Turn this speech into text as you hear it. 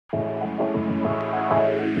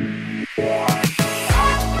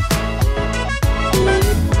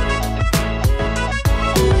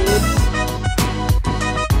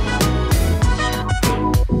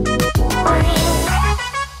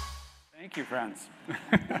friends.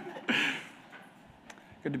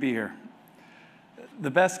 Good to be here.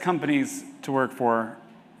 The best companies to work for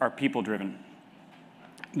are people-driven.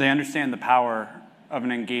 They understand the power of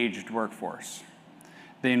an engaged workforce.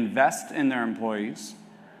 They invest in their employees,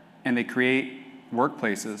 and they create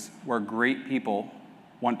workplaces where great people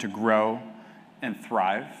want to grow and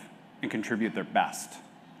thrive and contribute their best,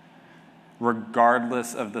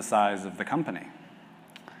 regardless of the size of the company.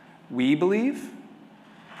 We believe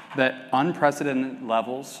that unprecedented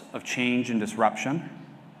levels of change and disruption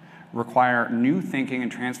require new thinking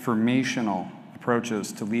and transformational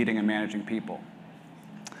approaches to leading and managing people.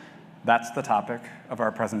 That's the topic of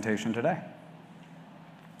our presentation today.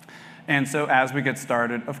 And so as we get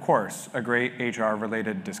started, of course, a great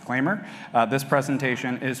HR-related disclaimer. This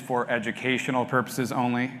presentation is for educational purposes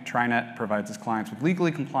only. TriNet provides its clients with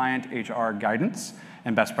legally compliant HR guidance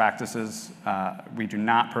and best practices. We do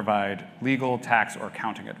not provide legal, tax, or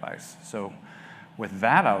accounting advice. So with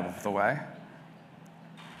that out of the way,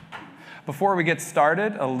 before we get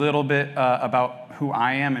started, a little bit about who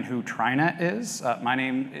I am and who TriNet is. My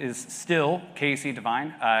name is still Kasey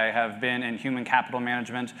Devine. I have been in human capital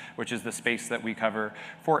management, which is the space that we cover,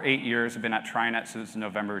 for 8 years. I've been at TriNet since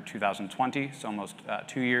November 2020, so almost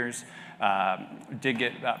 2 years. Did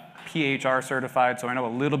get PHR certified, so I know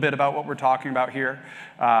a little bit about what we're talking about here.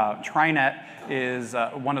 TriNet is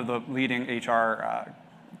one of the leading HR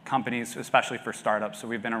companies, especially for startups. So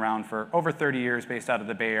we've been around for over 30 years based out of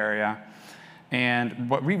the Bay Area. And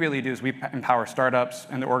what we really do is we empower startups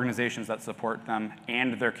and the organizations that support them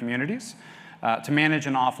and their communities to manage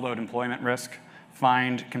and offload employment risk,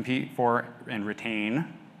 find, compete for, and retain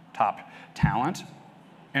top talent,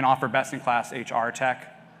 and offer best-in-class HR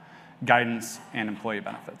tech, guidance, and employee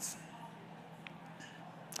benefits.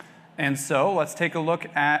 And so let's take a look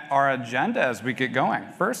at our agenda as we get going.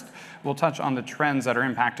 First, we'll touch on the trends that are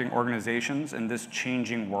impacting organizations in this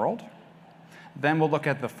changing world. Then we'll look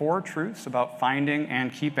at the 4 truths about finding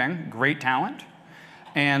and keeping great talent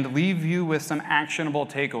and leave you with some actionable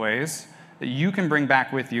takeaways that you can bring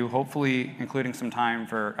back with you, hopefully including some time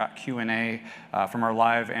for Q&A from our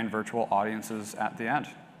live and virtual audiences at the end.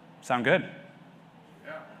 Sound good?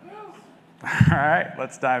 Yeah. All right,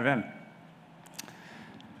 let's dive in.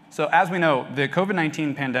 So as we know, the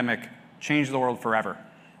COVID-19 pandemic changed the world forever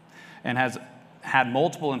and has had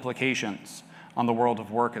multiple implications on the world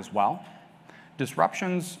of work as well.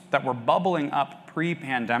 Disruptions that were bubbling up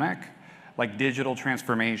pre-pandemic, like digital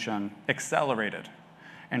transformation, accelerated.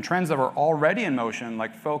 And trends that were already in motion,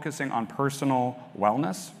 like focusing on personal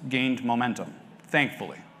wellness, gained momentum,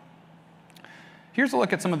 thankfully. Here's a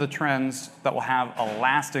look at some of the trends that will have a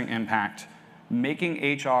lasting impact,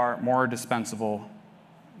 making HR more dispensable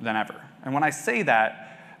than ever. And when I say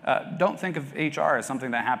that, don't think of HR as something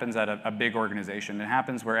that happens at a big organization. It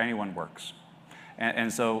happens where anyone works.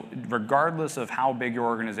 And so regardless of how big your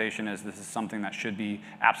organization is, this is something that should be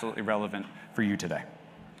absolutely relevant for you today.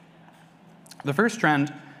 The first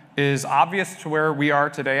trend is obvious to where we are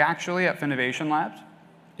today, actually, at Finovation Labs.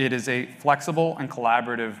 It is a flexible and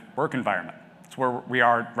collaborative work environment. It's where we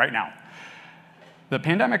are right now. The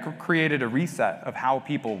pandemic created a reset of how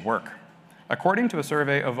people work. According to a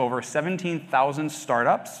survey of over 17,000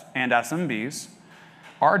 startups and SMBs,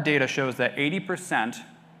 our data shows that 80%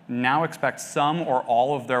 now expect some or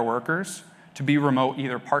all of their workers to be remote,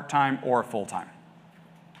 either part-time or full-time.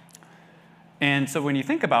 And so when you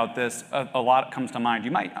think about this, a lot comes to mind.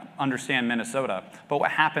 You might understand Minnesota, but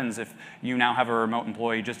what happens if you now have a remote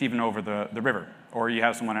employee just even over the river, or you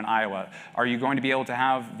have someone in Iowa? Are you going to be able to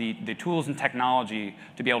have the tools and technology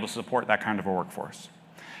to be able to support that kind of a workforce?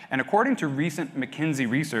 And according to recent McKinsey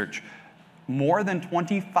research, more than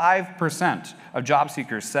 25% of job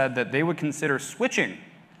seekers said that they would consider switching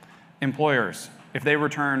employers if they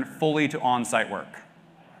return fully to on-site work.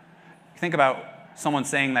 Think about someone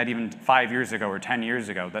saying that even 5 years ago or 10 years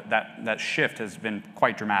ago, that shift has been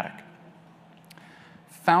quite dramatic.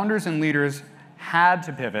 Founders and leaders had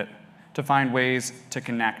to pivot to find ways to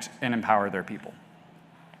connect and empower their people.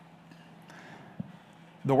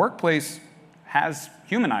 The workplace has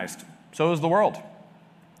humanized, so has the world,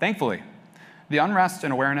 thankfully. The unrest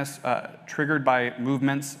and awareness triggered by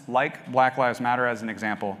movements like Black Lives Matter, as an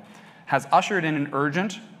example, has ushered in an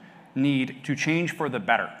urgent need to change for the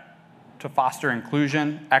better, to foster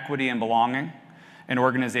inclusion, equity, and belonging in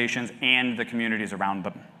organizations and the communities around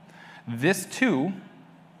them. This, too,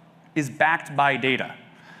 is backed by data.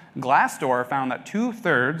 Glassdoor found that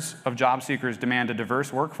 2/3 of job seekers demand a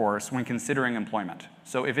diverse workforce when considering employment.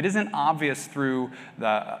 So if it isn't obvious through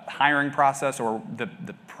the hiring process or the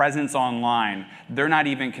presence online, they're not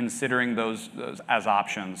even considering those as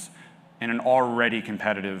options in an already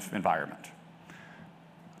competitive environment.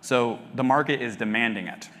 So the market is demanding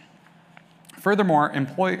it. Furthermore,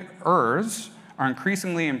 employers are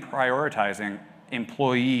increasingly prioritizing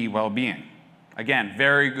employee well-being. Again,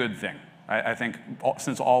 very good thing. I think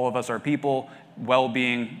since all of us are people,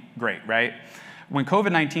 well-being, great, right? When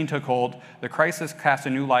COVID-19 took hold, the crisis cast a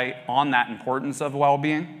new light on that importance of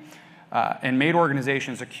well-being and made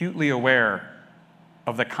organizations acutely aware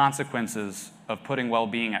of the consequences of putting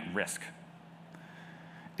well-being at risk.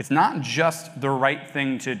 It's not just the right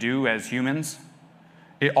thing to do as humans,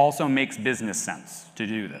 it also makes business sense to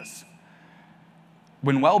do this.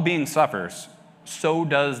 When well-being suffers, so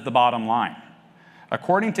does the bottom line.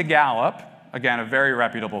 According to Gallup, again, a very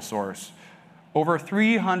reputable source, over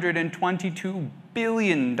 $322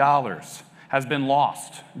 billion has been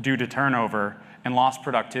lost due to turnover and lost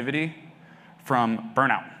productivity from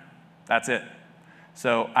burnout. That's it.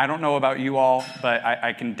 So I don't know about you all, but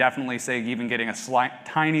I can definitely say even getting a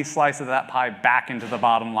tiny slice of that pie back into the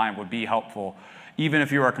bottom line would be helpful. Even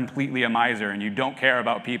if you are completely a miser and you don't care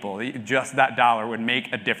about people, just that dollar would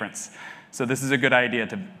make a difference. So this is a good idea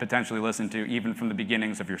to potentially listen to even from the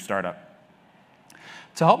beginnings of your startup.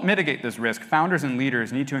 To help mitigate this risk, founders and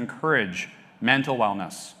leaders need to encourage mental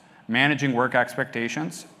wellness, managing work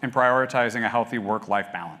expectations, and prioritizing a healthy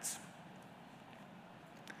work-life balance.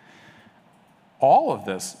 All of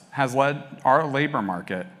this has led our labor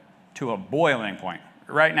market to a boiling point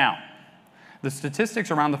right now. The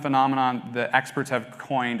statistics around the phenomenon that experts have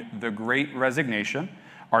coined the Great Resignation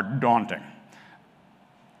are daunting.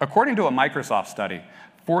 According to a Microsoft study,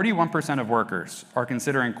 41% of workers are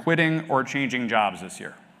considering quitting or changing jobs this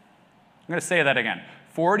year. I'm going to say that again.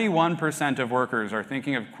 41% of workers are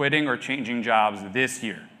thinking of quitting or changing jobs this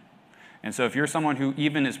year. And so if you're someone who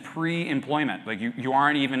even is pre-employment, like you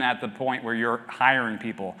aren't even at the point where you're hiring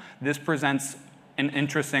people, this presents an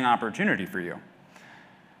interesting opportunity for you.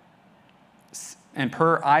 And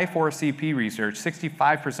per I4CP research,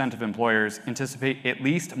 65% of employers anticipate at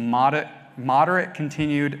least moderate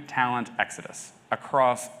continued talent exodus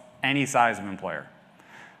across any size of employer.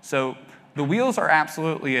 So the wheels are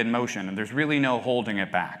absolutely in motion, and there's really no holding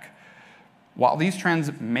it back. While these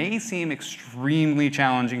trends may seem extremely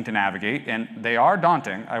challenging to navigate, and they are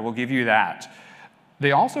daunting, I will give you that,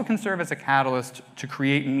 they also can serve as a catalyst to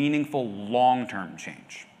create meaningful long-term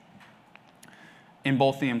change in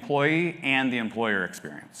both the employee and the employer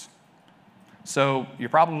experience. So you're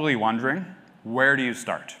probably wondering, where do you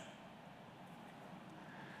start?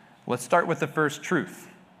 Let's start with the first truth.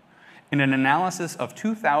 In an analysis of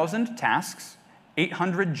 2,000 tasks,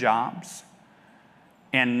 800 jobs,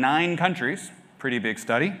 and 9 countries, pretty big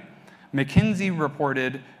study, McKinsey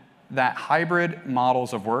reported that hybrid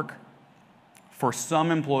models of work for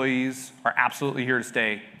some employees are absolutely here to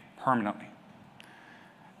stay permanently.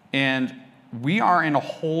 And we are in a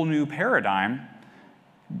whole new paradigm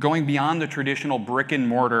going beyond the traditional brick and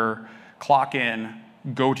mortar, clock in,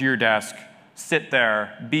 go to your desk, sit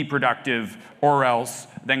there, be productive, or else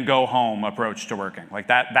then go home approach to working. Like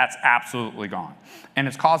that's absolutely gone. And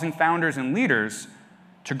it's causing founders and leaders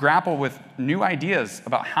to grapple with new ideas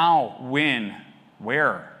about how, when,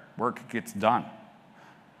 where work gets done.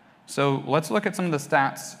 So let's look at some of the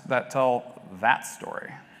stats that tell that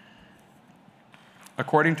story.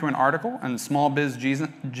 According to an article on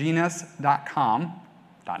smallbizgenius.com,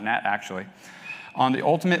 .net actually, on the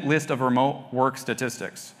ultimate list of remote work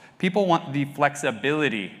statistics, people want the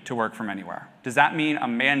flexibility to work from anywhere. Does that mean a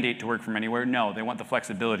mandate to work from anywhere? No, they want the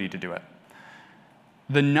flexibility to do it.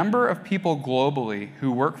 The number of people globally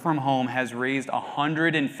who work from home has raised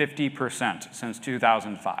 150% since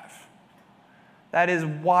 2005. That is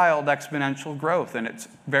wild exponential growth, and it's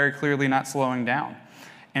very clearly not slowing down.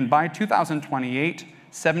 And by 2028,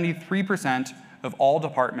 73% of all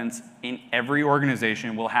departments in every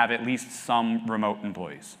organization will have at least some remote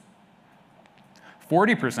employees.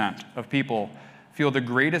 40% of people feel the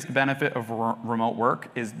greatest benefit of remote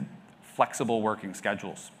work is flexible working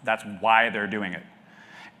schedules. That's why they're doing it.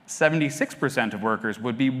 76% of workers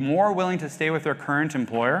would be more willing to stay with their current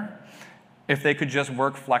employer if they could just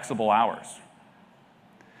work flexible hours.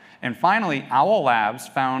 And finally, Owl Labs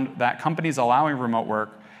found that companies allowing remote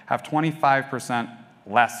work have 25%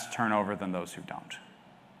 less turnover than those who don't.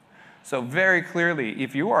 So very clearly,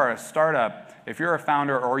 if you are a startup, if you're a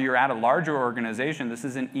founder or you're at a larger organization, this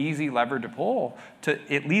is an easy lever to pull to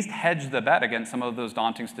at least hedge the bet against some of those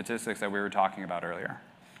daunting statistics that we were talking about earlier.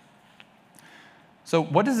 So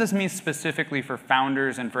what does this mean specifically for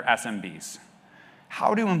founders and for SMBs?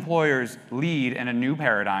 How do employers lead in a new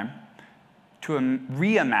paradigm to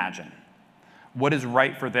reimagine what is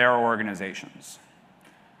right for their organizations?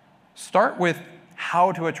 Start with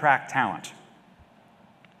how to attract talent.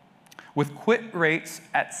 With quit rates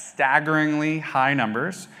at staggeringly high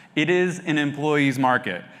numbers, it is an employee's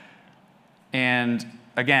market. And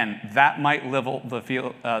again, that might level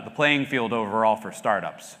the playing field overall for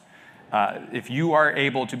startups. If you are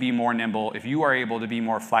able to be more nimble, if you are able to be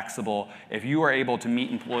more flexible, if you are able to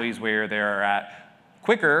meet employees where they're at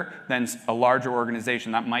quicker than a larger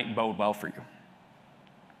organization, that might bode well for you.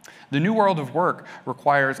 The new world of work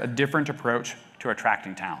requires a different approach to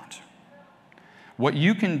attracting talent. What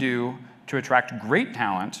you can do to attract great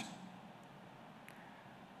talent,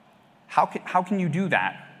 how can you do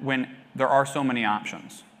that when there are so many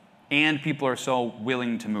options and people are so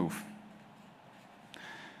willing to move?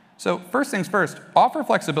 So first things first, offer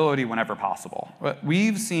flexibility whenever possible.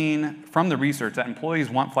 We've seen from the research that employees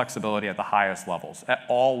want flexibility at the highest levels, at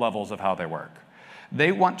all levels of how they work.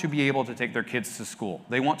 They want to be able to take their kids to school.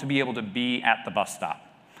 They want to be able to be at the bus stop.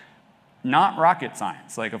 Not rocket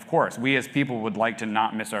science. Like, of course, we as people would like to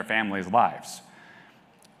not miss our families' lives.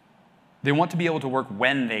 They want to be able to work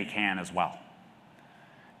when they can as well.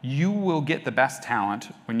 You will get the best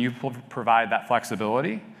talent when you provide that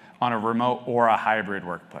flexibility on a remote or a hybrid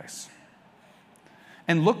workplace.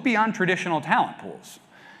 And look beyond traditional talent pools.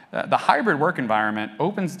 The hybrid work environment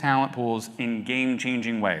opens talent pools in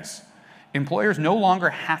game-changing ways. Employers no longer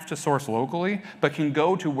have to source locally, but can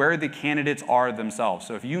go to where the candidates are themselves.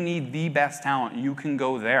 So if you need the best talent, you can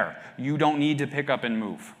go there. You don't need to pick up and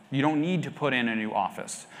move. You don't need to put in a new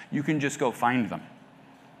office. You can just go find them.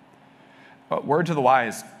 But word to the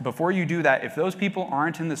wise, before you do that, if those people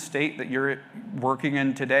aren't in the state that you're working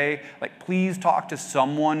in today, please talk to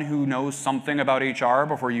someone who knows something about HR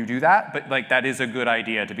before you do that. But that is a good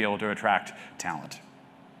idea to be able to attract talent.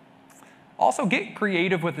 Also, get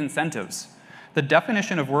creative with incentives. The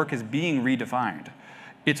definition of work is being redefined.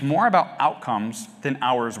 It's more about outcomes than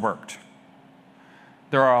hours worked.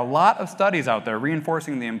 There are a lot of studies out there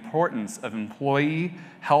reinforcing the importance of employee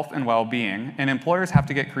health and well-being, and employers have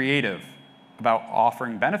to get creative about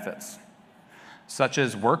offering benefits, such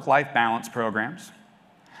as work-life balance programs,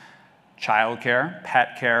 childcare,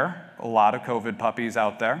 pet care, a lot of COVID puppies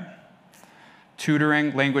out there,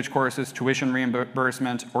 tutoring, language courses, tuition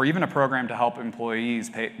reimbursement, or even a program to help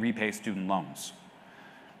employees repay student loans.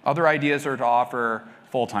 Other ideas are to offer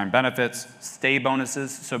full-time benefits, stay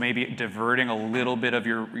bonuses, so maybe diverting a little bit of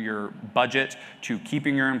your budget to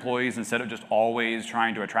keeping your employees instead of just always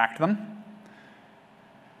trying to attract them.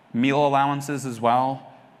 Meal allowances as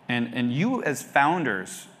well. And you as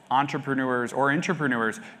founders, entrepreneurs, or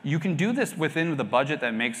intrapreneurs, you can do this within the budget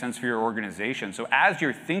that makes sense for your organization. So as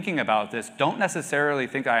you're thinking about this, don't necessarily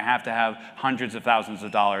think I have to have hundreds of thousands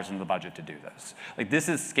of dollars in the budget to do this. This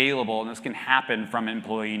is scalable, and this can happen from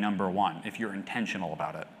employee number one if you're intentional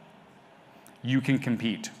about it. You can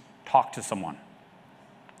compete. Talk to someone.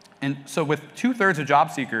 And so with 2/3 of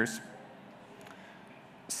job seekers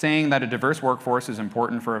saying that a diverse workforce is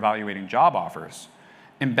important for evaluating job offers,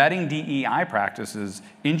 embedding DEI practices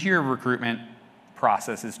into your recruitment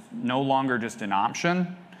process is no longer just an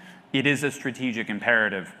option, it is a strategic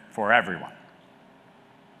imperative for everyone.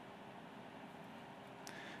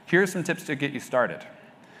 Here are some tips to get you started.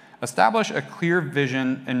 Establish a clear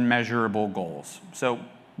vision and measurable goals. So,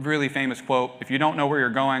 really famous quote, if you don't know where you're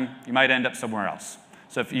going, you might end up somewhere else.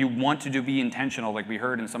 So if you want to be intentional, like we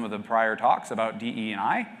heard in some of the prior talks about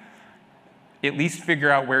DE&I, at least figure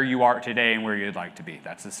out where you are today and where you'd like to be.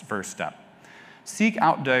 That's the first step. Seek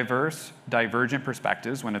out diverse, divergent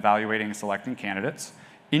perspectives when evaluating and selecting candidates.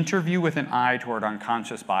 Interview with an eye toward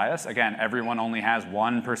unconscious bias. Again, everyone only has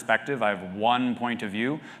one perspective. I have one point of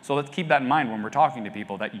view. So let's keep that in mind when we're talking to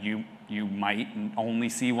people, that you might only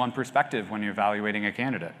see one perspective when you're evaluating a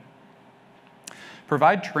candidate.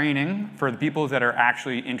 Provide training for the people that are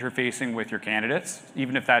actually interfacing with your candidates.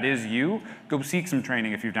 Even if that is you, go seek some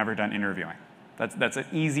training if you've never done interviewing. That's an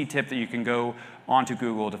easy tip that you can go onto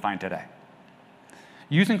Google to find today.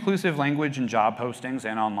 Use inclusive language in job postings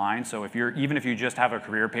and online. So even if you just have a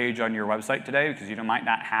career page on your website today, because you might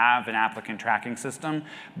not have an applicant tracking system,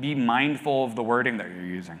 be mindful of the wording that you're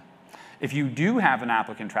using. If you do have an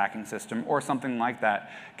applicant tracking system or something like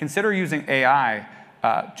that, consider using AI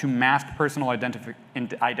to mask personal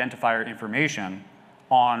identifier information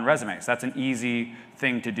on resumes. That's an easy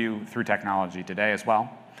thing to do through technology today as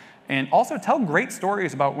well. And also tell great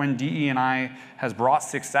stories about when DE&I has brought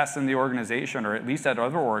success in the organization, or at least at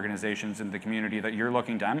other organizations in the community that you're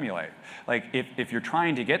looking to emulate. Like if you're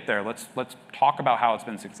trying to get there, let's talk about how it's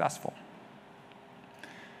been successful.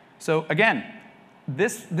 So again,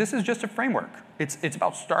 this is just a framework. It's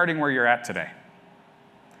about starting where you're at today.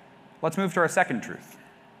 Let's move to our second truth.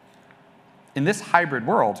 In this hybrid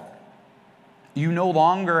world, you no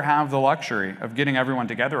longer have the luxury of getting everyone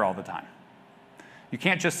together all the time. You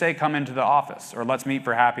can't just say, come into the office, or let's meet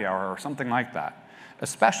for happy hour, or something like that,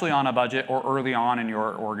 especially on a budget or early on in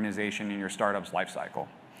your organization, in your startup's life cycle.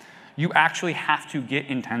 You actually have to get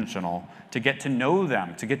intentional to get to know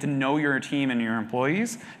them, to get to know your team and your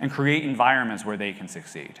employees, and create environments where they can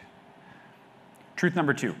succeed. Truth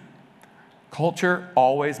number 2, culture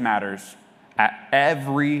always matters at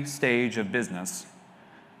every stage of business,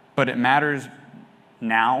 but it matters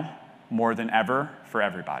now more than ever for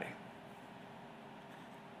everybody.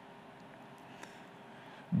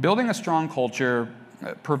 Building a strong culture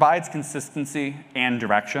provides consistency and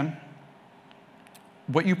direction.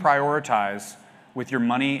 What you prioritize with your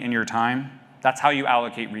money and your time, that's how you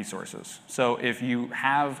allocate resources. So if you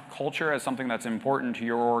have culture as something that's important to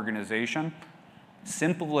your organization,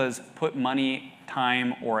 simple as put money,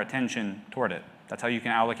 time, or attention toward it. That's how you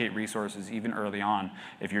can allocate resources even early on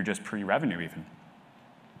if you're just pre-revenue even.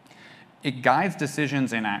 It guides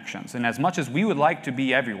decisions and actions. And as much as we would like to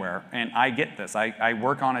be everywhere, and I get this, I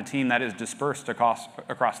work on a team that is dispersed across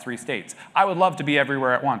 3 states. I would love to be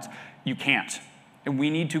everywhere at once. You can't. And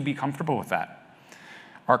we need to be comfortable with that.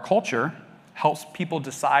 Our culture helps people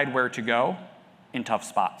decide where to go in tough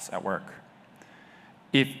spots at work.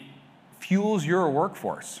 It fuels your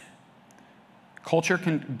workforce. Culture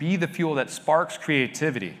can be the fuel that sparks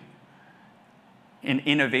creativity and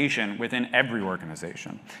innovation within every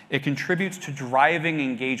organization. It contributes to driving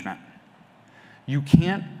engagement. You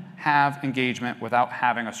can't have engagement without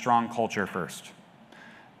having a strong culture first.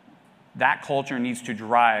 That culture needs to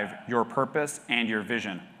drive your purpose and your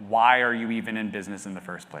vision. Why are you even in business in the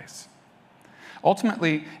first place?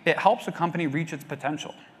 Ultimately, it helps a company reach its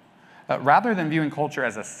potential. Rather than viewing culture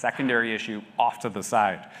as a secondary issue off to the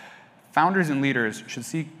side, founders and leaders should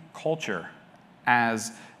see culture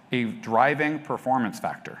as a driving performance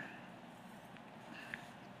factor.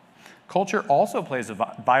 Culture also plays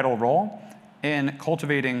a vital role in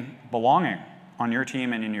cultivating belonging on your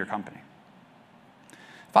team and in your company.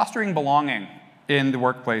 Fostering belonging in the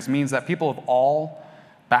workplace means that people of all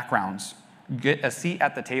backgrounds get a seat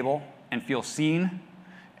at the table and feel seen,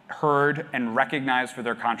 heard, and recognized for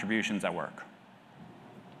their contributions at work.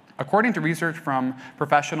 According to research from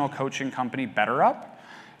professional coaching company BetterUp,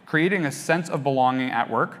 creating a sense of belonging at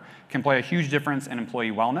work can play a huge difference in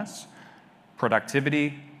employee wellness,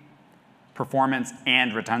 productivity, performance,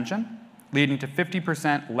 and retention, leading to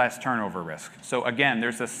 50% less turnover risk. So again,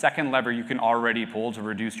 there's a second lever you can already pull to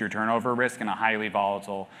reduce your turnover risk in a highly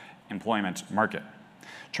volatile employment market.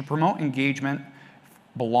 To promote engagement,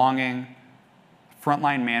 belonging,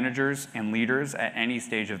 frontline managers and leaders at any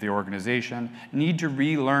stage of the organization need to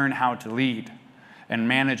relearn how to lead and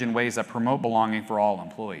manage in ways that promote belonging for all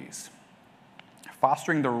employees.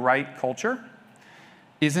 Fostering the right culture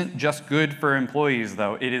isn't just good for employees,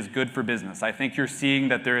 though. It is good for business. I think you're seeing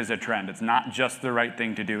that there is a trend. It's not just the right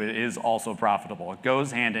thing to do. It is also profitable. It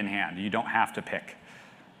goes hand in hand. You don't have to pick.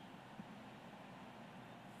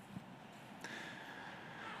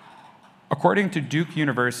 According to Duke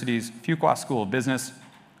University's Fuqua School of Business,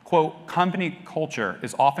 quote, company culture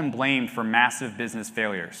is often blamed for massive business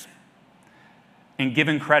failures and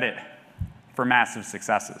given credit for massive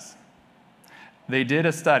successes. They did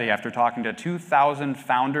a study after talking to 2,000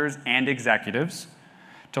 founders and executives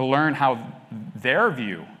to learn how their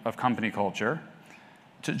view of company culture,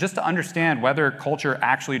 just to understand whether culture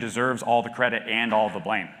actually deserves all the credit and all the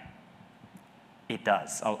blame. It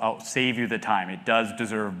does. I'll save you the time. It does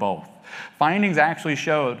deserve both. Findings actually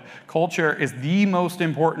showed culture is the most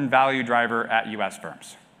important value driver at US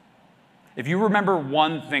firms. If you remember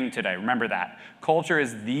one thing today, remember that. Culture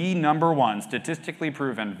is the #1 statistically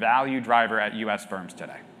proven value driver at US firms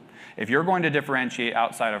today. If you're going to differentiate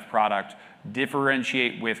outside of product,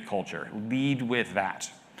 differentiate with culture. Lead with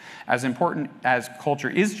that. As important as culture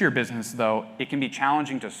is to your business, though, it can be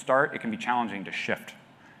challenging to start, it can be challenging to shift.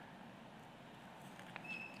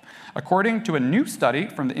 According to a new study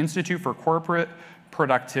from the Institute for Corporate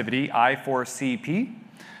Productivity, I4CP,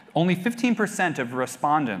 only 15% of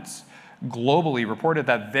respondents globally reported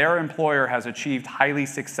that their employer has achieved highly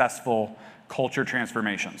successful culture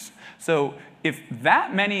transformations. So if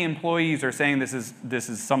that many employees are saying this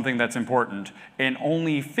is something that's important, and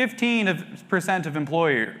only 15% of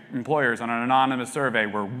employers on an anonymous survey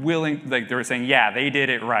were willing, like they were saying, yeah, they did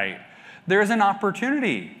it right, there's an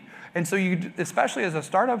opportunity. And so you, especially as a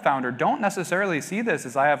startup founder, don't necessarily see this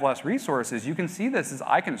as I have less resources. You can see this as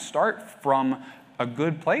I can start from a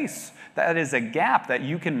good place. That is a gap that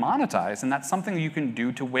you can monetize, and that's something you can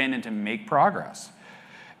do to win and to make progress.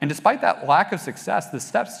 And despite that lack of success, the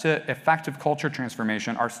steps to effective culture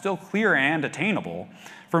transformation are still clear and attainable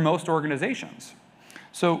for most organizations.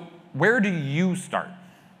 So where do you start?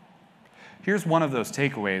 Here's one of those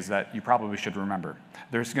takeaways that you probably should remember.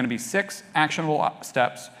 There's going to be 6 actionable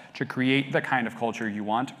steps to create the kind of culture you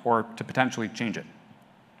want or to potentially change it.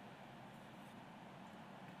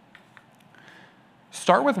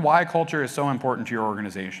 Start with why culture is so important to your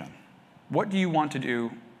organization. What do you want to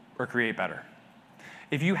do or create better?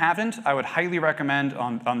 If you haven't, I would highly recommend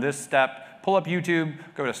on this step, pull up YouTube,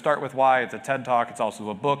 go to Start With Why. It's a TED Talk. It's also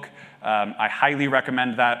a book. I highly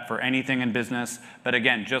recommend that for anything in business. But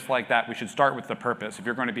again, just like that, we should start with the purpose. If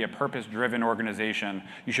you're going to be a purpose-driven organization,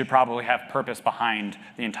 you should probably have purpose behind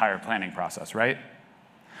the entire planning process, right?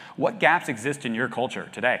 What gaps exist in your culture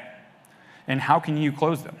today? And how can you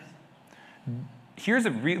close them? Here's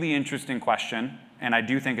a really interesting question, and I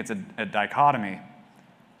do think it's a dichotomy.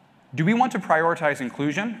 Do we want to prioritize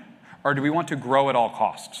inclusion, or do we want to grow at all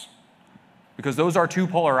costs? Because those are 2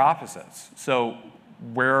 polar opposites. So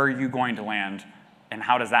where are you going to land, and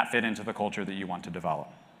how does that fit into the culture that you want to develop?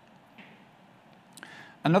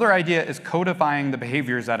 Another idea is codifying the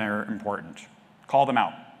behaviors that are important. Call them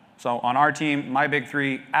out. So on our team, my big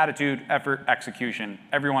 3, attitude, effort, execution.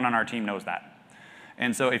 Everyone on our team knows that.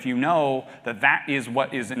 And so if you know that that is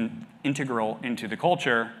what is integral into the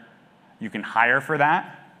culture, you can hire for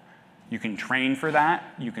that, you can train for that,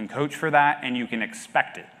 you can coach for that, and you can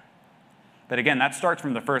expect it. But again, that starts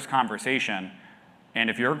from the first conversation. And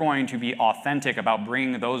if you're going to be authentic about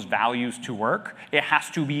bringing those values to work, it has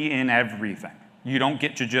to be in everything. You don't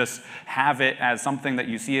get to just have it as something that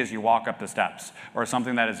you see as you walk up the steps, or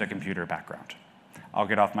something that is a computer background. I'll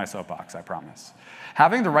get off my soapbox, I promise.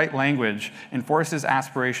 Having the right language enforces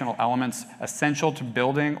aspirational elements essential to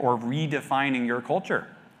building or redefining your culture.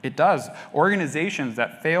 It does. Organizations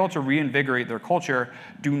that fail to reinvigorate their culture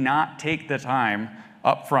do not take the time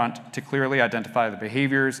up front to clearly identify the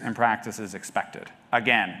behaviors and practices expected.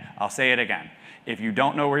 Again, I'll say it again. If you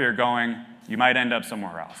don't know where you're going, you might end up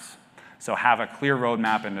somewhere else. So have a clear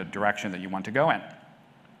roadmap in the direction that you want to go in.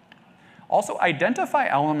 Also, identify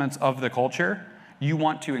elements of the culture you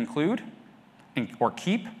want to include or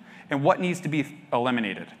keep, and what needs to be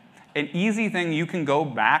eliminated. An easy thing you can go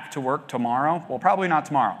back to work tomorrow, well, probably not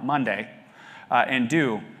tomorrow, Monday, and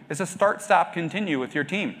do is a start, stop, continue with your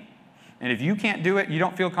team. And if you can't do it, you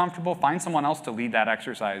don't feel comfortable, find someone else to lead that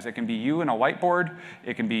exercise. It can be you in a whiteboard,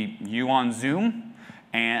 it can be you on Zoom,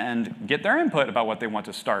 and get their input about what they want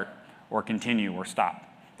to start or continue or stop.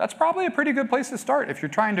 That's probably a pretty good place to start. If you're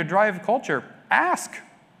trying to drive culture, ask.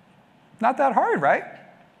 Not that hard, right?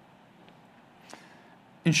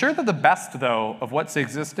 Ensure that the best, though, of what's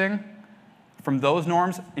existing from those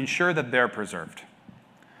norms, ensure that they're preserved.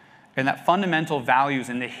 And that fundamental values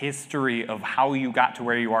in the history of how you got to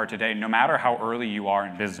where you are today, no matter how early you are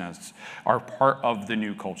in business, are part of the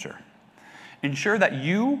new culture. Ensure that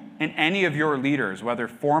you and any of your leaders, whether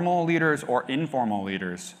formal leaders or informal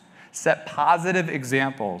leaders, set positive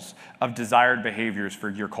examples of desired behaviors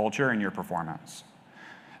for your culture and your performance.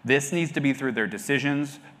 This needs to be through their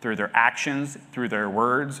decisions, through their actions, through their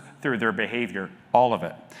words, through their behavior, all of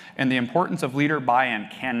it. And the importance of leader buy-in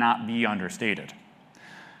cannot be understated.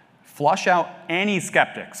 Flush out any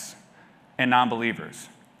skeptics and non-believers.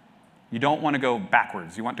 You don't want to go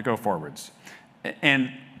backwards, you want to go forwards.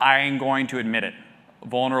 And I'm going to admit it,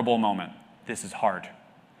 vulnerable moment, this is hard.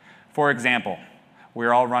 For example,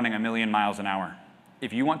 we're all running 1,000,000 miles an hour.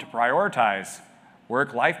 If you want to prioritize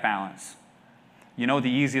work-life balance, you know the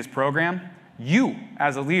easiest program? You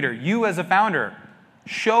as a leader, you as a founder,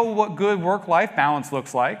 show what good work-life balance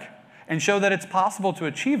looks like and show that it's possible to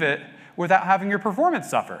achieve it without having your performance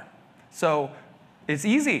suffer. So it's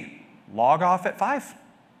easy. Log off at 5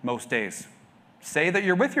 most days. Say that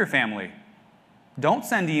you're with your family. Don't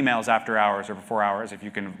send emails after hours or before hours if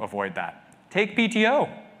you can avoid that. Take PTO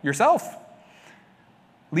yourself.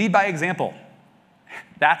 Lead by example.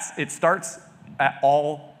 It starts at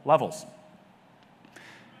all levels.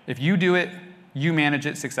 If you do it, you manage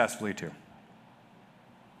it successfully too.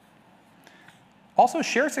 Also,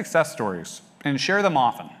 share success stories and share them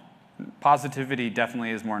often. Positivity definitely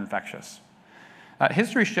is more infectious.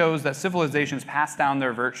 History shows that civilizations pass down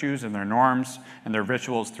their virtues and their norms and their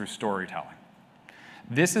rituals through storytelling.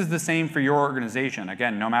 This is the same for your organization,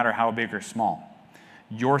 again, no matter how big or small.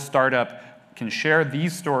 Your startup can share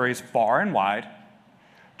these stories far and wide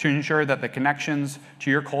to ensure that the connections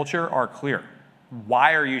to your culture are clear.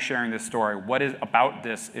 Why are you sharing this story? What is about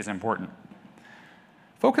this is important?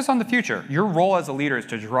 Focus on the future. Your role as a leader is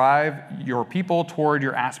to drive your people toward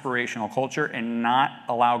your aspirational culture and not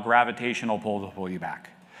allow gravitational pull to pull you back.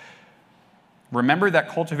 Remember that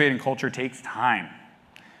cultivating culture takes time.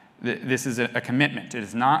 This is a commitment. It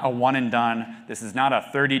is not a one and done. This is not a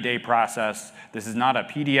 30-day process. This is not a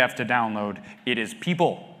PDF to download. It is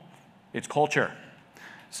people. It's culture.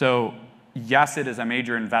 So yes, it is a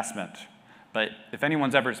major investment. But if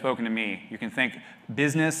anyone's ever spoken to me, you can think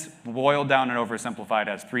business boiled down and oversimplified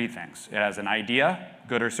as three things. It has an idea,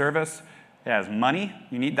 good or service. It has money.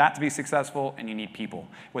 You need that to be successful, and you need people.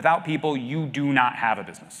 Without people, you do not have a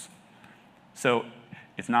business. So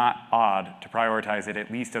it's not odd to prioritize it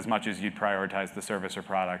at least as much as you'd prioritize the service or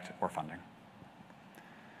product or funding.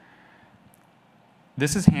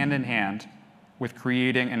 This is hand in hand with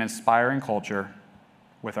creating an inspiring culture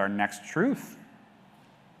with our next truth.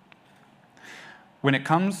 When it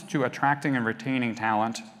comes to attracting and retaining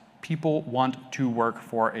talent, people want to work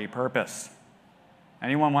for a purpose.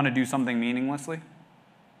 Anyone want to do something meaninglessly?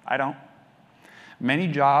 I don't. Many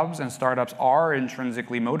jobs and startups are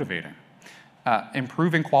intrinsically motivating,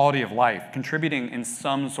 improving quality of life, contributing in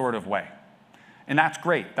some sort of way. And that's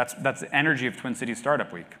great. That's the energy of Twin Cities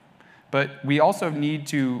Startup Week. But we also need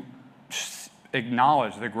to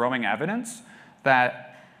acknowledge the growing evidence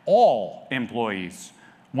that all employees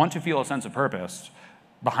want to feel a sense of purpose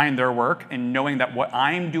behind their work and knowing that what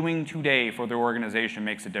I'm doing today for their organization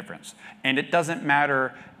makes a difference. And it doesn't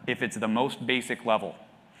matter if it's the most basic level.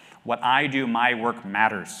 What I do, my work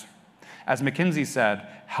matters. As McKinsey said,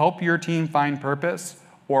 help your team find purpose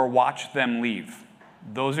or watch them leave.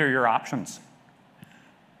 Those are your options.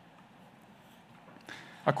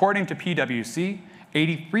 According to PwC,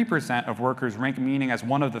 83% of workers rank meaning as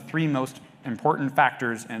one of the three most important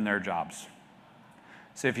factors in their jobs.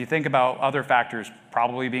 So if you think about other factors,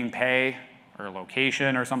 probably being pay or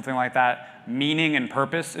location or something like that, meaning and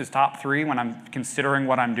purpose is top three when I'm considering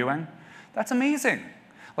what I'm doing. That's amazing.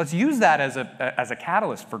 Let's use that as a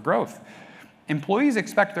catalyst for growth. Employees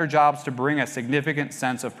expect their jobs to bring a significant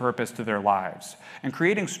sense of purpose to their lives. And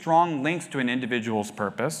creating strong links to an individual's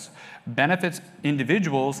purpose benefits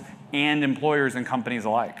individuals and employers and companies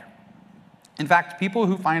alike. In fact, people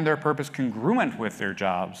who find their purpose congruent with their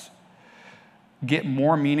jobs get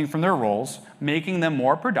more meaning from their roles, making them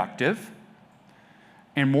more productive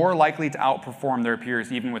and more likely to outperform their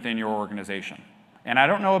peers even within your organization. And I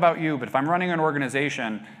don't know about you, but if I'm running an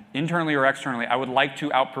organization, internally or externally, I would like to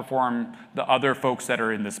outperform the other folks that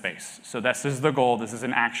are in the space. So this is the goal. This is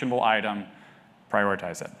an actionable item.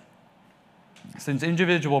 Prioritize it. Since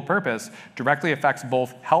individual purpose directly affects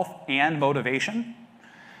both health and motivation,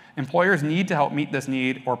 employers need to help meet this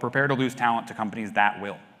need or prepare to lose talent to companies that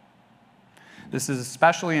will. This is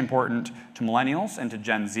especially important to millennials and to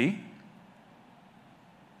Gen Z.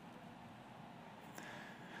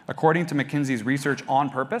 According to McKinsey's research on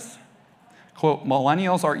purpose, quote,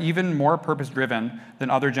 millennials are even more purpose-driven than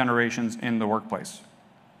other generations in the workplace.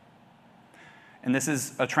 And this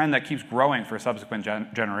is a trend that keeps growing for subsequent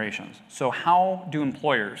generations. So how do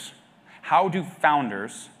employers, how do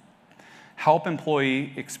founders help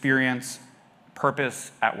employee experience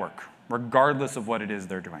purpose at work, regardless of what it is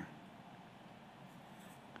they're doing?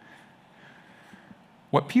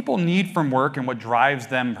 What people need from work and what drives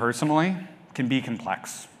them personally can be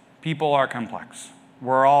complex. People are complex.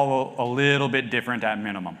 We're all a little bit different at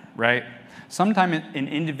minimum, right? Sometimes an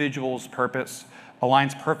individual's purpose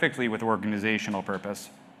aligns perfectly with organizational purpose,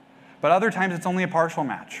 but other times it's only a partial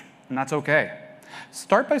match, and that's okay.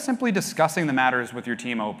 Start by simply discussing the matters with your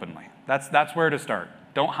team openly. That's where to start.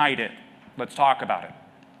 Don't hide it. Let's talk about it.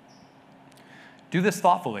 Do this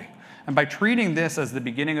thoughtfully, and by treating this as the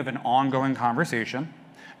beginning of an ongoing conversation,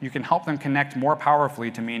 you can help them connect more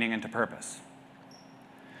powerfully to meaning and to purpose.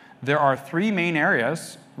 There are three main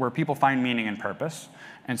areas where people find meaning and purpose.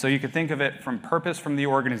 And so you can think of it from purpose from the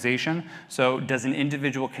organization. So does an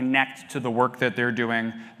individual connect to the work that they're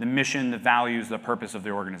doing, the mission, the values, the purpose of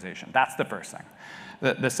the organization? That's the first thing.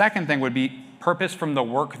 The second thing would be purpose from the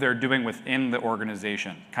work they're doing within the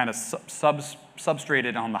organization, kind of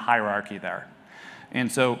substrated on the hierarchy there.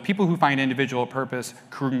 And so people who find individual purpose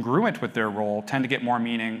congruent with their role tend to get more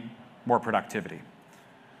meaning, more productivity.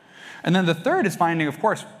 And then the third is finding, of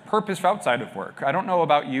course, purpose outside of work. I don't know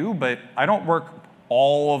about you, but I don't work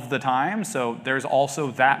all of the time, so there's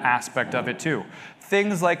also that aspect of it too.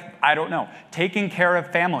 Things like, I don't know, taking care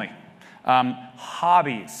of family,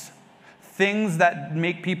 hobbies, things that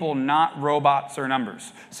make people not robots or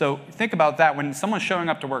numbers. So think about that. When someone's showing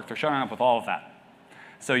up to work, they're showing up with all of that.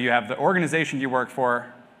 So you have the organization you work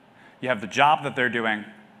for, you have the job that they're doing,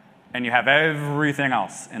 and you have everything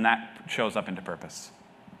else, and that shows up into purpose.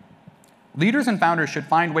 Leaders and founders should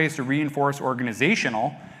find ways to reinforce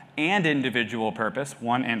organizational and individual purpose,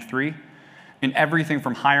 1 and 3, in everything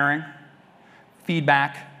from hiring,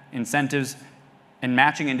 feedback, incentives, and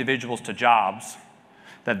matching individuals to jobs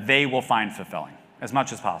that they will find fulfilling as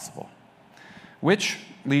much as possible. Which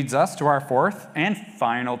leads us to our fourth and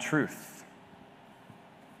final truth.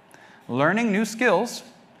 Learning new skills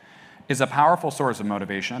is a powerful source of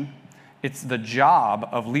motivation. It's the job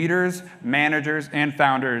of leaders, managers, and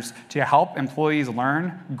founders to help employees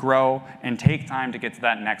learn, grow, and take time to get to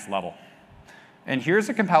that next level. And here's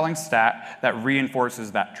a compelling stat that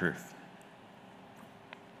reinforces that truth.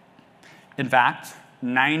 In fact,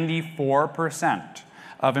 94%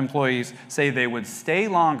 of employees say they would stay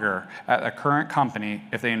longer at a current company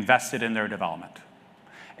if they invested in their development.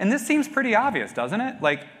 And this seems pretty obvious, doesn't it?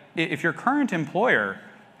 Like, if your current employer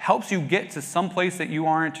helps you get to some place that you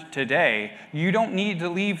aren't today, you don't need to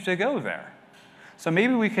leave to go there. So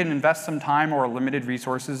maybe we can invest some time or limited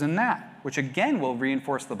resources in that, which again will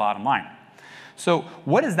reinforce the bottom line. So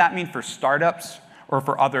what does that mean for startups or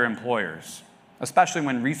for other employers, especially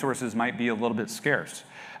when resources might be a little bit scarce?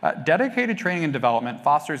 Dedicated training and development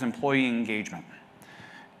fosters employee engagement.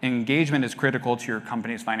 Engagement is critical to your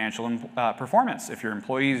company's financial performance. If your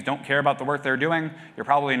employees don't care about the work they're doing, you're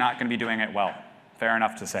probably not going to be doing it well. Fair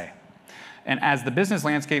enough to say. And as the business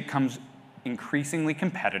landscape becomes increasingly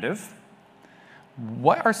competitive,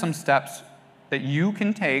 what are some steps that you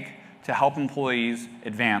can take to help employees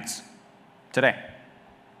advance today?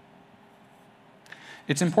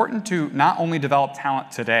 It's important to not only develop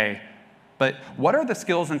talent today, but what are the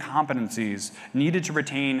skills and competencies needed to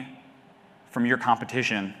retain from your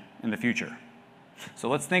competition in the future? So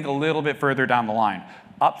let's think a little bit further down the line.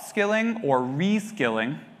 Upskilling or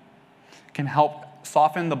reskilling can help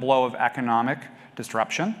soften the blow of economic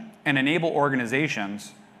disruption and enable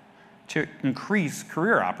organizations to increase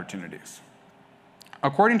career opportunities.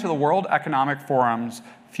 According to the World Economic Forum's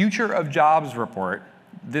Future of Jobs report,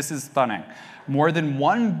 this is stunning. More than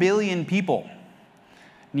 1 billion people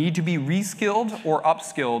need to be reskilled or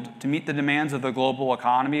upskilled to meet the demands of the global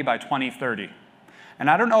economy by 2030. And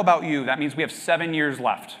I don't know about you, that means we have 7 years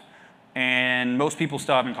left. And most people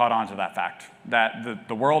still haven't caught on to that fact, that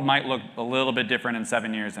the world might look a little bit different in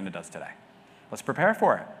 7 years than it does today. Let's prepare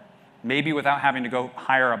for it. Maybe without having to go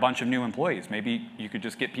hire a bunch of new employees. Maybe you could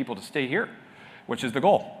just get people to stay here, which is the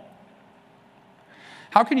goal.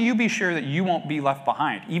 How can you be sure that you won't be left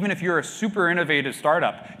behind? Even if you're a super innovative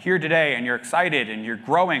startup here today and you're excited and you're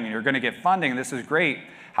growing and you're going to get funding, this is great.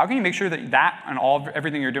 How can you make sure that that and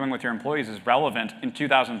everything you're doing with your employees is relevant in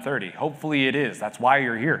 2030? Hopefully it is. That's why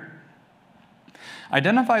you're here.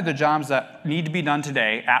 Identify the jobs that need to be done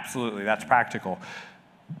today. Absolutely, that's practical.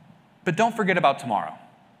 But don't forget about tomorrow.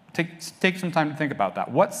 Take some time to think about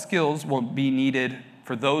that. What skills will be needed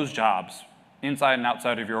for those jobs inside and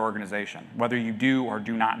outside of your organization, whether you do or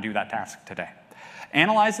do not do that task today?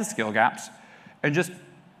 Analyze the skill gaps and just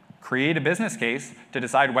create a business case to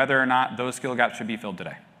decide whether or not those skill gaps should be filled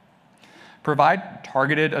today. Provide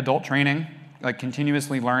targeted adult training, like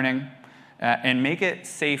continuously learning, and make it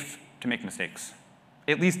safe to make mistakes.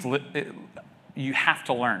 At least you have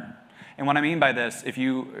to learn. And what I mean by this, if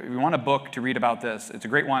you want a book to read about this, it's a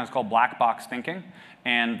great one. It's called Black Box Thinking.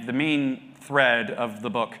 And the main thread of the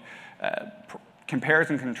book compares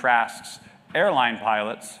and contrasts airline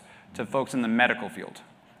pilots to folks in the medical field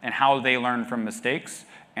and how they learn from mistakes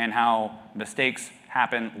and how mistakes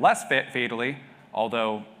happen less fatally,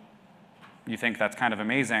 although you think that's kind of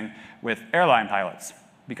amazing, with airline pilots,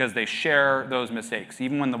 because they share those mistakes.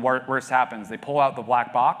 Even when the worst happens, they pull out the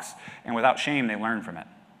black box, and without shame, they learn from it,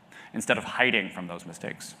 instead of hiding from those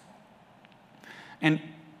mistakes. And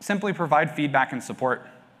simply provide feedback and support.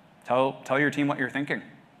 Tell your team what you're thinking.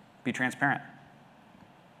 Be transparent.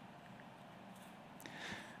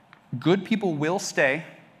 Good people will stay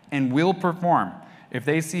and will perform if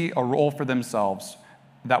they see a role for themselves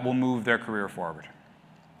that will move their career forward.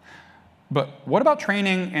 But what about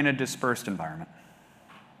training in a dispersed environment?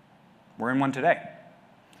 We're in one today,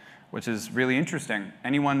 which is really interesting.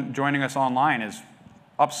 Anyone joining us online is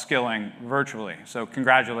upskilling virtually, so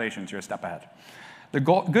congratulations, you're a step ahead. The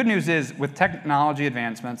good news is, with technology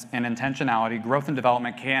advancements and intentionality, growth and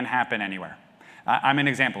development can happen anywhere. I'm an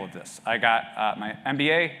example of this. I got my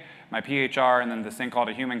MBA, my PHR, and then this thing called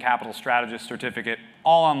a Human Capital Strategist certificate,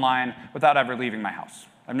 all online without ever leaving my house.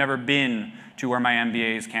 I've never been to where my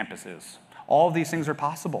MBA's campus is. All of these things are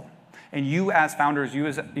possible. And you as founders, you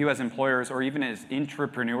as employers, or even as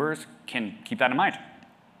entrepreneurs can keep that in mind.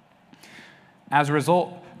 As a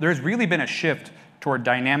result, there's really been a shift toward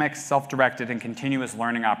dynamic, self-directed, and continuous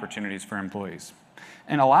learning opportunities for employees.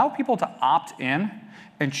 And allow people to opt in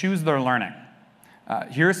and choose their learning.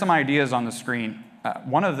 Here are some ideas on the screen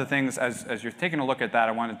One of the things, as you're taking a look at that,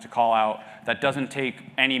 I wanted to call out that doesn't take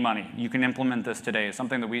any money. You can implement this today. It's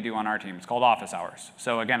something that we do on our team. It's called office hours.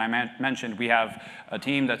 So again, I mentioned we have a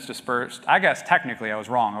team that's dispersed, I guess technically I was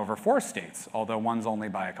wrong, over 4 states, although one's only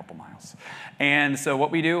by a couple miles. And so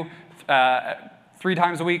what we do, 3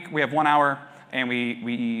 times a week, we have 1 hour, and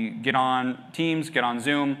we get on Teams, get on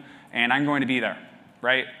Zoom, and I'm going to be there,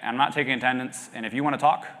 right? I'm not taking attendance, and if you want to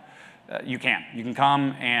talk, you can. You can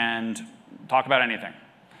come and talk about anything.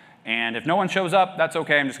 And if no one shows up, that's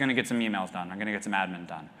okay. I'm just going to get some emails done. I'm going to get some admin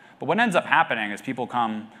done. But what ends up happening is people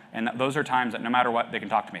come, and those are times that no matter what, they can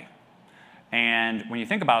talk to me. And when you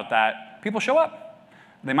think about that, people show up.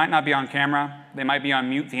 They might not be on camera. They might be on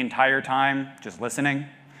mute the entire time, just listening.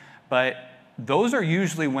 But those are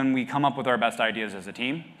usually when we come up with our best ideas as a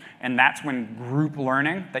team. And that's when group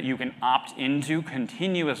learning that you can opt into,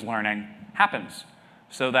 continuous learning, happens.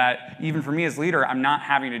 So that even for me as leader, I'm not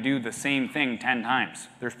having to do the same thing 10 times.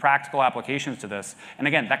 There's practical applications to this. And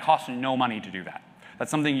again, that costs no money to do that.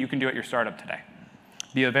 That's something you can do at your startup today.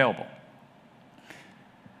 Be available.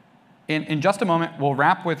 In just a moment, we'll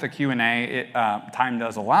wrap with a Q&A. Time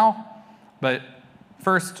does allow. But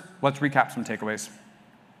first, let's recap some takeaways.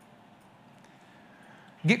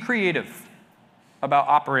 Get creative about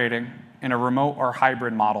operating in a remote or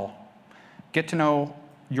hybrid model. Get to know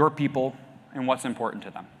your people and what's important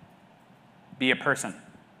to them. Be a person.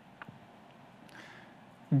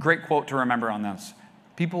 Great quote to remember on this.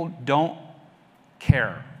 People don't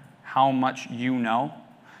care how much you know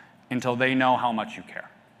until they know how much you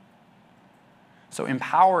care. So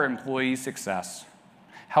empower employee success.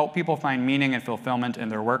 Help people find meaning and fulfillment in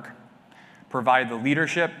their work. Provide the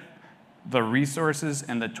leadership, the resources,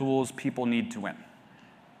 and the tools people need to win.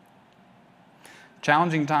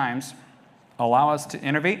 Challenging times allow us to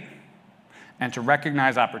innovate and to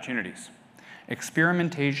recognize opportunities.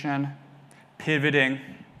 Experimentation, pivoting,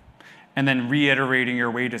 and then reiterating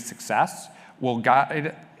your way to success will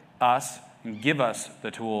guide us and give us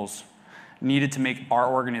the tools needed to make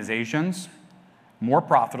our organizations more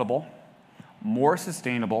profitable, more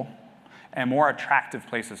sustainable, and more attractive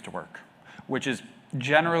places to work, which is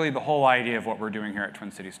generally the whole idea of what we're doing here at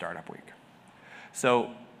Twin Cities Startup Week.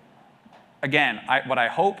 So again, what I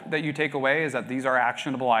hope that you take away is that these are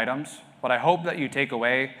actionable items. What I hope that you take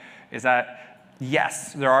away is that,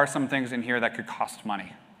 yes, there are some things in here that could cost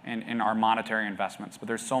money in our monetary investments, but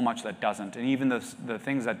there's so much that doesn't. And even the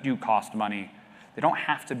things that do cost money, they don't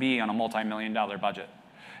have to be on a multi-million-dollar budget.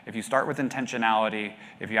 If you start with intentionality,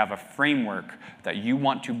 if you have a framework that you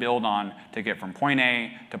want to build on to get from point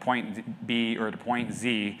A to point B or to point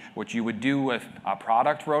Z, which you would do with a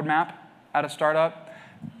product roadmap at a startup,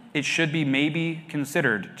 it should be maybe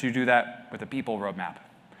considered to do that with a people roadmap.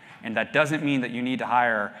 And that doesn't mean that you need to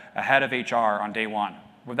hire a head of HR on day 1.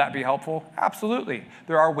 Would that be helpful? Absolutely.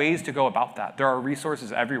 There are ways to go about that. There are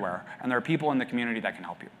resources everywhere, and there are people in the community that can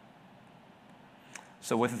help you.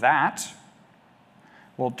 So with that,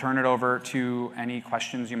 we'll turn it over to any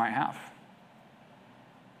questions you might have,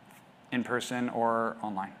 in person or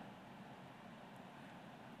online.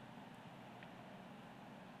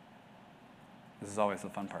 This is always the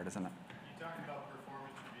fun part, isn't it? You talked about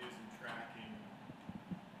performance reviews and tracking,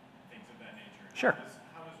 things of that nature. Sure.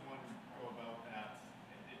 How does one go about that?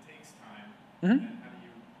 It takes time. Mm-hmm. And how do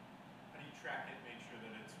you track it, make sure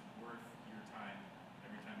that it's worth your time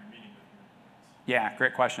every time you're meeting with your employees? Yeah,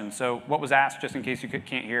 great question. So what was asked, just in case you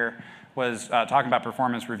can't hear, was talking about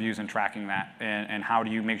performance reviews and tracking that, and how do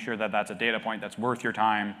you make sure that that's a data point that's worth your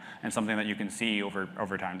time and something that you can see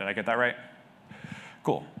over time. Did I get that right?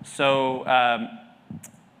 Cool. So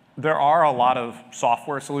there are a lot of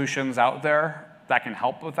software solutions out there that can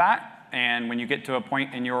help with that. And when you get to a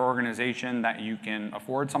point in your organization that you can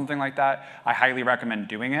afford something like that, I highly recommend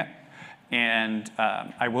doing it. And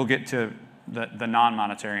I will get to the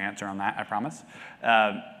non-monetary answer on that, I promise.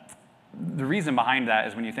 The reason behind that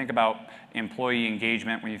is when you think about employee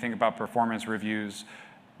engagement, when you think about performance reviews,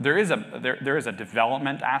 there is a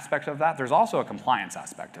development aspect of that. There's also a compliance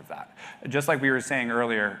aspect of that. Just like we were saying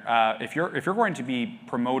earlier, if you're going to be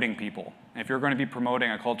promoting people, if you're going to be promoting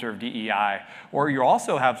a culture of DEI, or you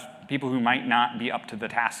also have people who might not be up to the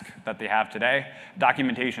task that they have today,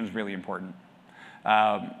 documentation is really important.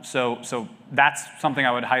 So that's something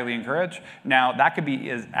I would highly encourage. Now, that could be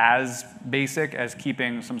as basic as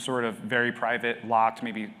keeping some sort of very private, locked,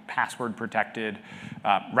 maybe password protected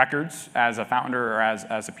records as a founder or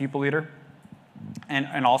as a people leader.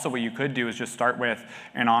 And also what you could do is just start with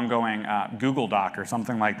an ongoing Google Doc or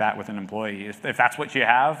something like that with an employee. If that's what you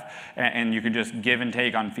have, and you can just give and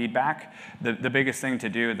take on feedback, the biggest thing to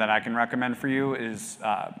do that I can recommend for you is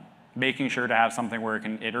Making sure to have something where it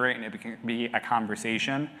can iterate and it can be a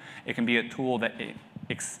conversation. It can be a tool that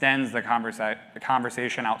extends the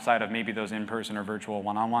conversation outside of maybe those in-person or virtual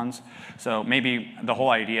one-on-ones. So maybe the whole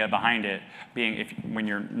idea behind it being when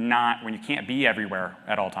you can't be everywhere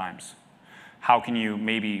at all times, how can you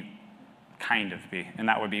maybe kind of be? And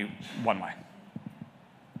that would be one way.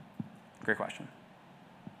 Great question.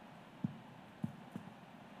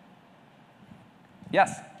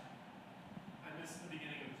 Yes?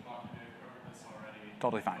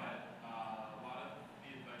 Totally fine. But a lot of the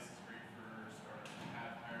advice is great for startups that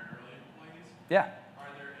have hired early employees. Yeah. Are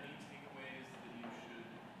there any takeaways that we should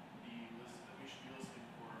be listening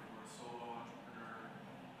for a solo entrepreneur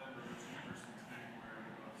member of a two-person team where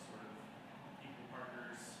you have sort of equal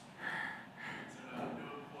partners, so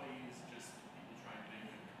no employees, just people trying to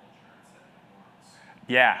make good culture and set new norms?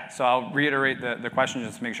 Yeah, so I'll reiterate the question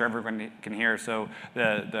just to make sure everyone can hear. So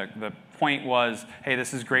the point was, hey,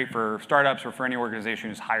 this is great for startups or for any organization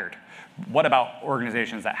who's hired. What about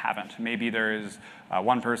organizations that haven't? Maybe there is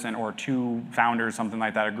one person or two founders, something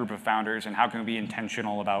like that, a group of founders, and how can we be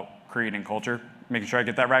intentional about creating culture? Making sure I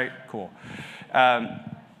get that right? Cool.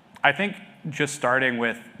 I think just starting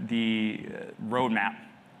with the roadmap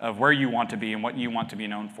of where you want to be and what you want to be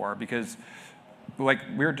known for, because like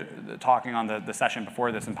we were talking on the session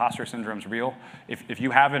before this, imposter syndrome is real. If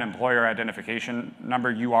you have an employer identification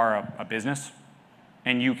number, you are a business,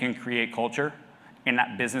 and you can create culture, and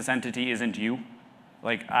that business entity isn't you.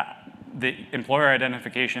 Like the employer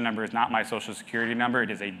identification number is not my social security number.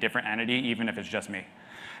 It is a different entity, even if it's just me.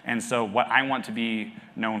 And so what I want to be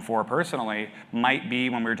known for personally might be,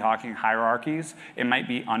 when we're talking hierarchies, it might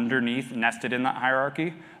be underneath, nested in that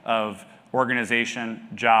hierarchy of organization,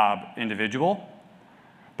 job, individual.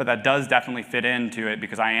 But that does definitely fit into it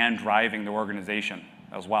because I am driving the organization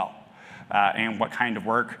as well. And what kind of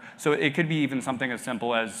work. So it could be even something as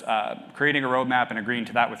simple as creating a roadmap and agreeing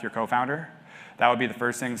to that with your co-founder. That would be the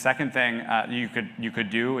first thing. Second thing you could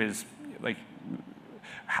do is, like,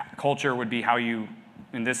 culture would be how you,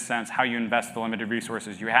 in this sense, how you invest the limited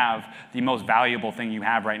resources you have. The most valuable thing you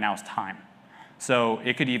have right now is time. So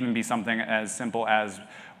it could even be something as simple as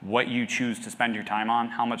what you choose to spend your time on,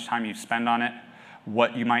 how much time you spend on it,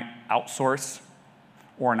 what you might outsource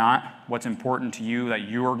or not, what's important to you that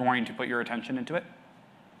you are going to put your attention into it.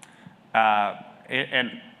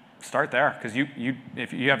 And start there, because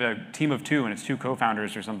if you have a team of two and it's two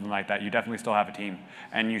co-founders or something like that, you definitely still have a team,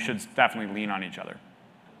 and you should definitely lean on each other.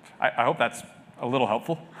 I hope that's a little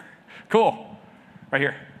helpful. Cool. Right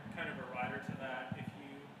here. Kind of a rider to that, if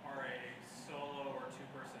you are a solo or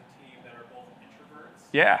two-person team that are both introverts,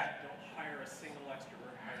 yeah. don't hire a single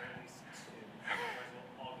extrovert, hire at least two. Otherwise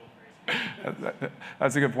we'll all go crazy.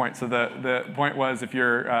 That's a good point. So the point was, if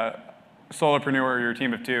you're a solopreneur or you're a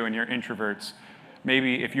team of two and you're introverts,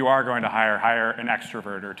 maybe if you are going to hire an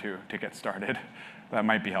extrovert or two to get started. That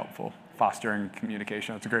might be helpful. Fostering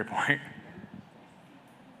communication, that's a great point.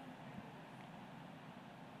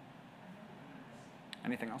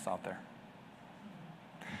 Anything else out there?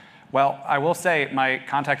 Well, I will say my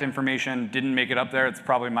contact information didn't make it up there. It's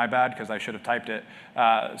probably my bad because I should have typed it.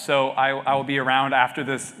 So I will be around after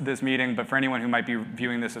this meeting, but for anyone who might be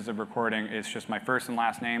viewing this as a recording, it's just my first and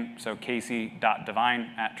last name, so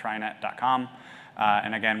Kasey.Devine@TriNet.com.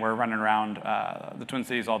 And again, we're running around the Twin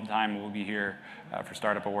Cities all the time. We'll be here for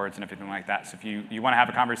Startup Awards and everything like that. So if you want to have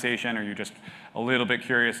a conversation, or you're just a little bit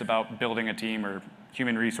curious about building a team or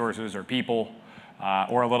human resources or people,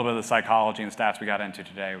 or a little bit of the psychology and stats we got into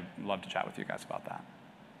today, we'd love to chat with you guys about that.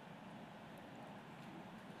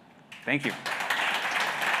 Thank you.